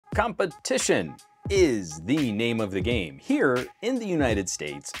Competition is the name of the game. Here in the United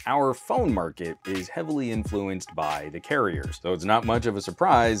States, our phone market is heavily influenced by the carriers. So it's not much of a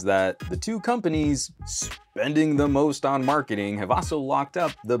surprise that the two companies spending the most on marketing have also locked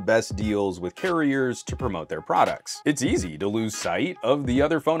up the best deals with carriers to promote their products. It's easy to lose sight of the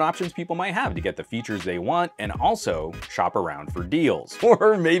other phone options people might have to get the features they want and also shop around for deals.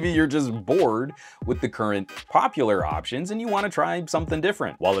 Or maybe you're just bored with the current popular options and you want to try something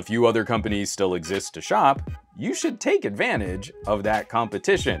different. While a few other companies still exist to shop, you should take advantage of that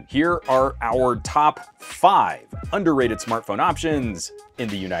competition. Here are our top 5 underrated smartphone options in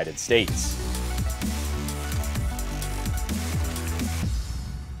the United States.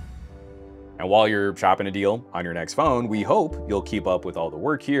 And while you're shopping a deal on your next phone, we hope you'll keep up with all the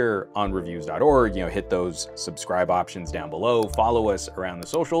work here on reviews.org. Hit those subscribe options down below, follow us around the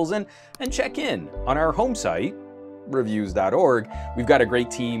socials, and check in on our home site, reviews.org. We've got a great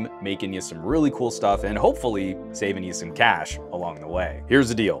team making you some really cool stuff and hopefully saving you some cash along the way. Here's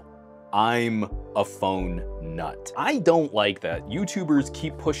the deal. I'm a phone nut. I don't like that YouTubers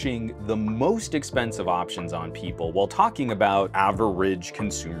keep pushing the most expensive options on people while talking about average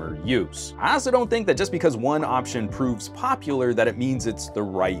consumer use. I also don't think that just because one option proves popular that it means it's the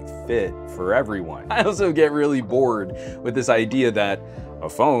right fit for everyone. I also get really bored with this idea that a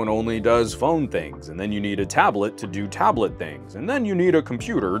phone only does phone things, and then you need a tablet to do tablet things, and then you need a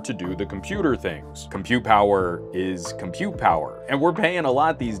computer to do the computer things. Compute power is compute power, and we're paying a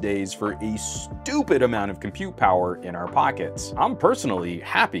lot these days for a stupid amount of compute power in our pockets. I'm personally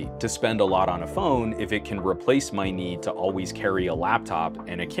happy to spend a lot on a phone if it can replace my need to always carry a laptop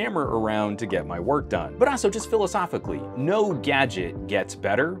and a camera around to get my work done. But also just philosophically, no gadget gets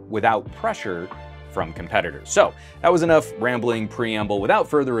better without pressure from competitors. So that was enough rambling preamble. Without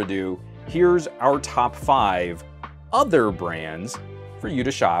further ado, here's our top 5 other brands for you to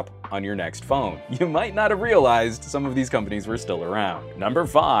shop on your next phone. You might not have realized some of these companies were still around. Number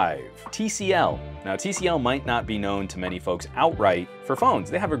 5, TCL. Now, TCL might not be known to many folks outright for phones.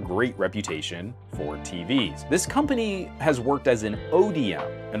 They have a great reputation for TVs. This company has worked as an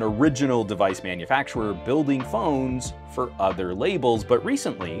ODM, an original device manufacturer, building phones for other labels, but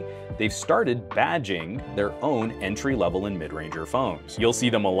recently they've started badging their own entry-level and mid-ranger phones. You'll see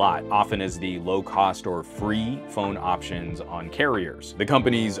them a lot, often as the low-cost or free phone options on carriers. The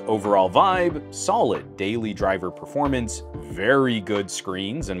company's overall vibe, solid daily driver performance, very good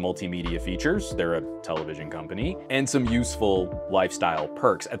screens and multimedia features, they're a television company, and some useful lifestyle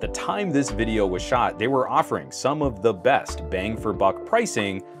perks. At the time this video was shot, they were offering some of the best bang-for-buck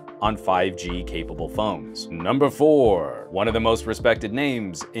pricing on 5G capable phones. Number 4, one of the most respected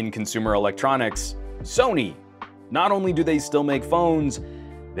names in consumer electronics, Sony. Not only do they still make phones,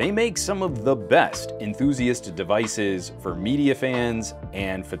 they make some of the best enthusiast devices for media fans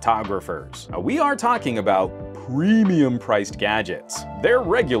and photographers. Now, we are talking about premium priced gadgets. They're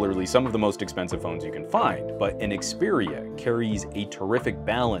regularly some of the most expensive phones you can find, but an Xperia carries a terrific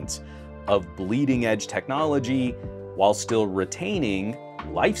balance of bleeding edge technology while still retaining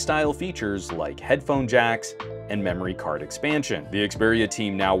lifestyle features like headphone jacks and memory card expansion. The Xperia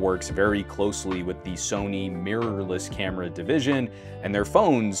team now works very closely with the Sony mirrorless camera division, and their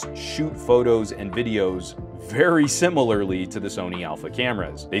phones shoot photos and videos very similarly to the Sony Alpha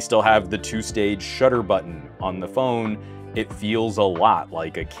cameras. They still have the 2-stage shutter button on the phone. It feels a lot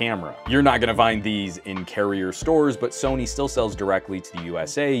like a camera. You're not gonna find these in carrier stores, but Sony still sells directly to the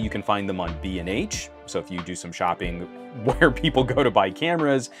USA. You can find them on B&H. So if you do some shopping where people go to buy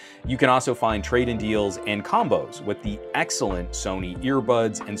cameras, you can also find trade-in deals and combos with the excellent Sony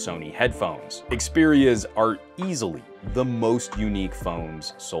earbuds and Sony headphones. Xperias are easily the most unique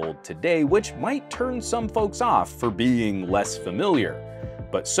phones sold today, which might turn some folks off for being less familiar,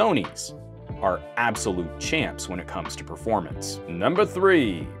 but Sony's are absolute champs when it comes to performance. Number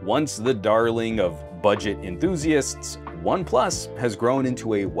 3, once the darling of budget enthusiasts, OnePlus has grown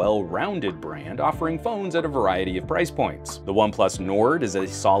into a well-rounded brand offering phones at a variety of price points. The OnePlus Nord is a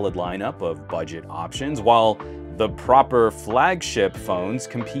solid lineup of budget options, while the proper flagship phones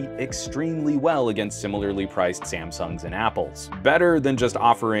compete extremely well against similarly priced Samsungs and Apples. Better than just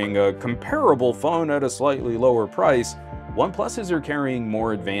offering a comparable phone at a slightly lower price, OnePluses are carrying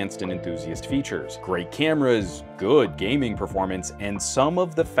more advanced and enthusiast features. Great cameras, good gaming performance, and some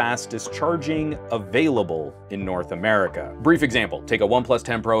of the fastest charging available in North America. Brief example, take a OnePlus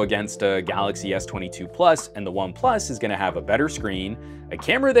 10 Pro against a Galaxy S22 Plus, and the OnePlus is gonna have a better screen, a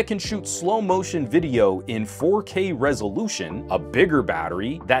camera that can shoot slow motion video in 4K resolution, a bigger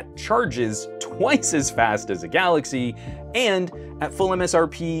battery that charges twice as fast as a Galaxy, and at full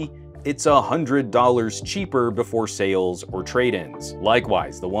MSRP, it's $100 cheaper before sales or trade-ins.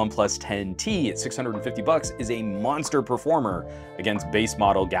 Likewise, the OnePlus 10T at $650 is a monster performer against base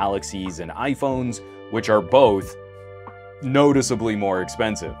model Galaxies and iPhones, which are both noticeably more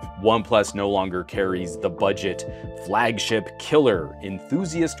expensive. OnePlus no longer carries the budget flagship killer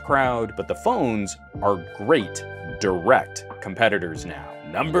enthusiast crowd, but the phones are great direct competitors now.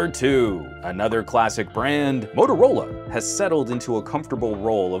 Number 2, another classic brand, Motorola has settled into a comfortable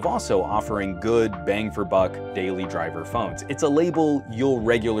role of also offering good bang for buck daily driver phones. It's a label you'll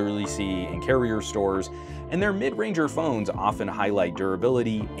regularly see in carrier stores, and their mid-ranger phones often highlight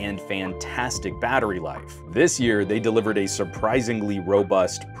durability and fantastic battery life. This year, they delivered a surprisingly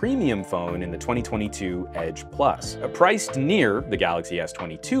robust premium phone in the 2022 Edge Plus. Priced near the Galaxy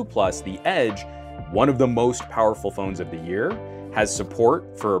S22 Plus, the Edge, one of the most powerful phones of the year, has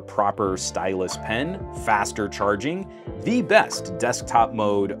support for a proper stylus pen, faster charging, the best desktop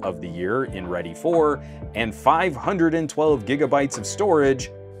mode of the year in Ready 4, and 512 gigabytes of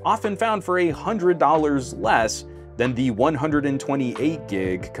storage, often found for $100 less than the 128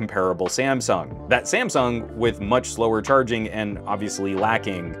 gig comparable Samsung. That Samsung with much slower charging and obviously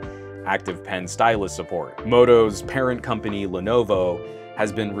lacking active pen stylus support. Moto's parent company, Lenovo,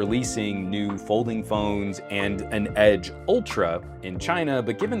 has been releasing new folding phones and an Edge Ultra in China,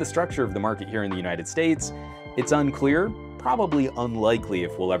 but given the structure of the market here in the United States, it's unclear, probably unlikely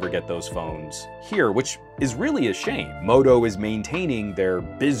if we'll ever get those phones here, which is really a shame. Moto is maintaining their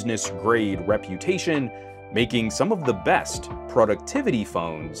business-grade reputation, making some of the best productivity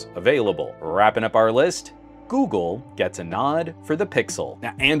phones available. Wrapping up our list, Google gets a nod for the Pixel.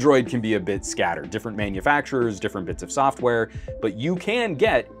 Now, Android can be a bit scattered, different manufacturers, different bits of software, but you can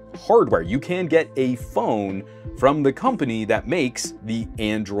get hardware. You can get a phone from the company that makes the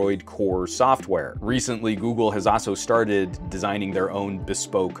Android core software. Recently, Google has also started designing their own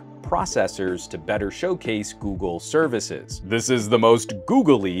bespoke processors to better showcase Google services. This is the most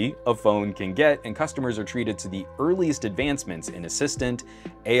Googly a phone can get, and customers are treated to the earliest advancements in Assistant,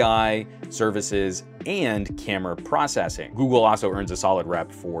 AI, services, and camera processing. Google also earns a solid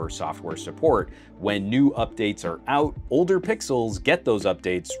rep for software support. When new updates are out, older Pixels get those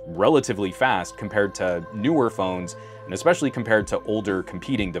updates relatively fast compared to newer phones, and especially compared to older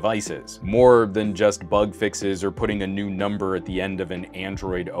competing devices. More than just bug fixes or putting a new number at the end of an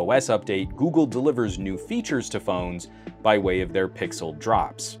Android OS update, Google delivers new features to phones by way of their Pixel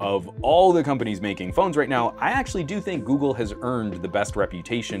drops. Of all the companies making phones right now, I actually do think Google has earned the best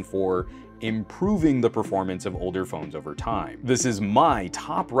reputation for improving the performance of older phones over time. This is my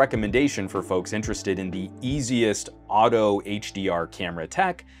top recommendation for folks interested in the easiest auto HDR camera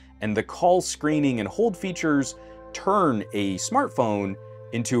tech, and the call screening and hold features turn a smartphone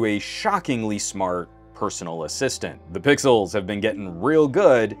into a shockingly smart personal assistant. The Pixels have been getting real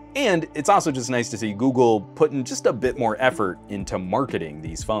good, and it's also just nice to see Google putting just a bit more effort into marketing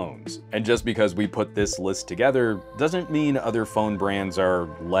these phones. And just because we put this list together doesn't mean other phone brands are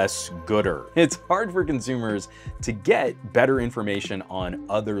less gooder. It's hard for consumers to get better information on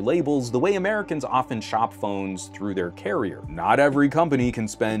other labels the way Americans often shop phones through their carrier. Not every company can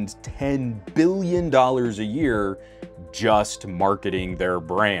spend $10 billion a year just marketing their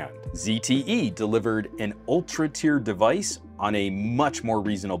brand. ZTE delivered an ultra-tier device on a much more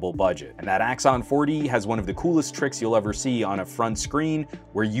reasonable budget. And that Axon 40 has one of the coolest tricks you'll ever see on a front screen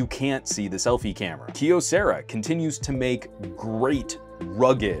where you can't see the selfie camera. Kyocera continues to make great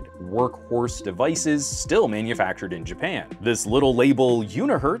rugged workhorse devices still manufactured in Japan. This little label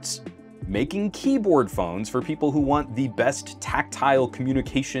Unihertz making keyboard phones for people who want the best tactile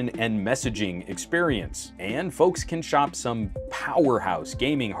communication and messaging experience. And folks can shop some powerhouse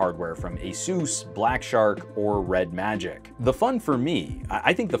gaming hardware from Asus, Black Shark, or Red Magic. The fun for me,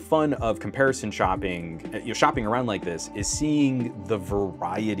 I think the fun of comparison shopping, shopping around like this, is seeing the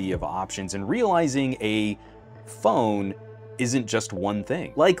variety of options and realizing a phone isn't just one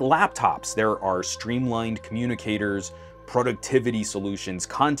thing. Like laptops, there are streamlined communicators, productivity solutions,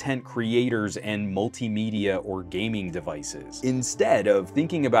 content creators, and multimedia or gaming devices. Instead of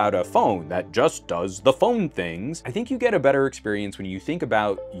thinking about a phone that just does the phone things, I think you get a better experience when you think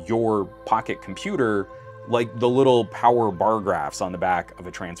about your pocket computer like the little power bar graphs on the back of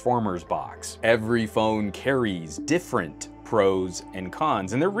a Transformers box. Every phone carries different pros and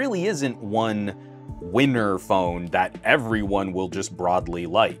cons, and there really isn't one winner phone that everyone will just broadly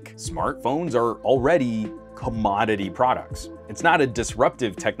like. Smartphones are already commodity products. It's not a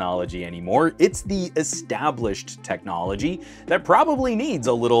disruptive technology anymore, it's the established technology that probably needs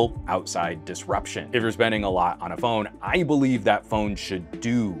a little outside disruption. If you're spending a lot on a phone, I believe that phone should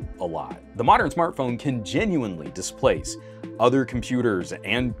do a lot. The modern smartphone can genuinely displace other computers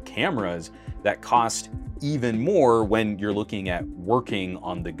and cameras that cost even more when you're looking at working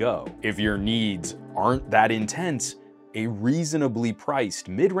on the go. If your needs aren't that intense, a reasonably priced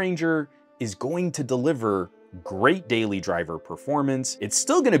mid-ranger is going to deliver great daily driver performance. It's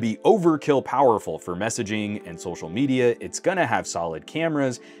still gonna be overkill powerful for messaging and social media. It's gonna have solid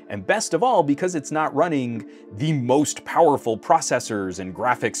cameras, and best of all, because it's not running the most powerful processors and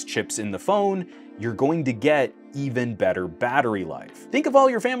graphics chips in the phone, you're going to get even better battery life. Think of all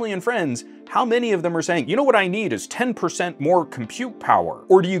your family and friends. How many of them are saying, you know what I need is 10% more compute power?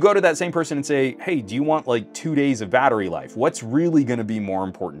 Or do you go to that same person and say, hey, do you want like 2 days of battery life? What's really gonna be more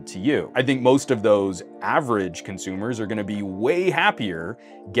important to you? I think most of those average consumers are gonna be way happier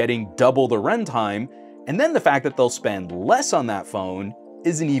getting double the runtime, and then the fact that they'll spend less on that phone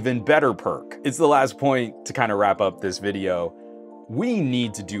is an even better perk. It's the last point to kind of wrap up this video. We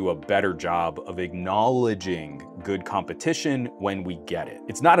need to do a better job of acknowledging good competition when we get it.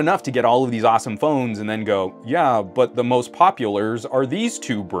 It's not enough to get all of these awesome phones and then go, yeah, but the most populars are these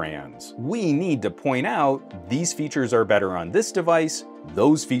two brands. We need to point out these features are better on this device,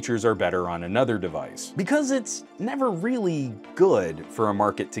 those features are better on another device. Because it's never really good for a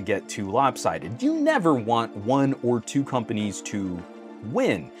market to get too lopsided. You never want one or two companies to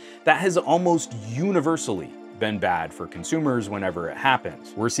win. That has almost universally been bad for consumers whenever it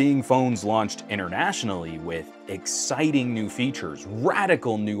happens. We're seeing phones launched internationally with exciting new features,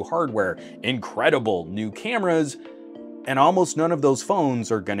 radical new hardware, incredible new cameras, and almost none of those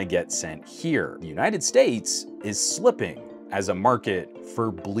phones are gonna get sent here. The United States is slipping as a market for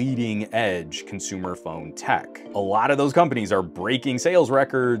bleeding edge consumer phone tech. A lot of those companies are breaking sales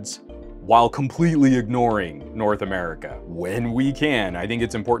records while completely ignoring North America. When we can, I think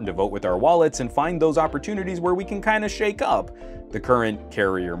it's important to vote with our wallets and find those opportunities where we can kind of shake up the current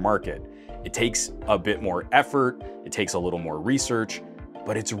carrier market. It takes a bit more effort, it takes a little more research,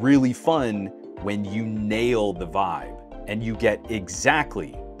 but it's really fun when you nail the vibe and you get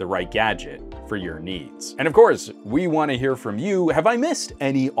exactly the right gadget for your needs. And of course, we want to hear from you. Have I missed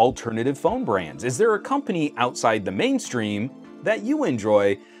any alternative phone brands? Is there a company outside the mainstream that you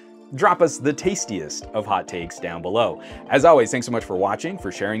enjoy? Drop us the tastiest of hot takes down below. As always, thanks so much for watching,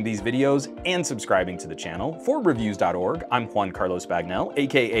 for sharing these videos, and subscribing to the channel. For Reviews.org, I'm Juan Carlos Bagnell,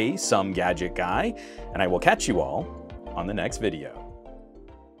 aka Some Gadget Guy, and I will catch you all on the next video.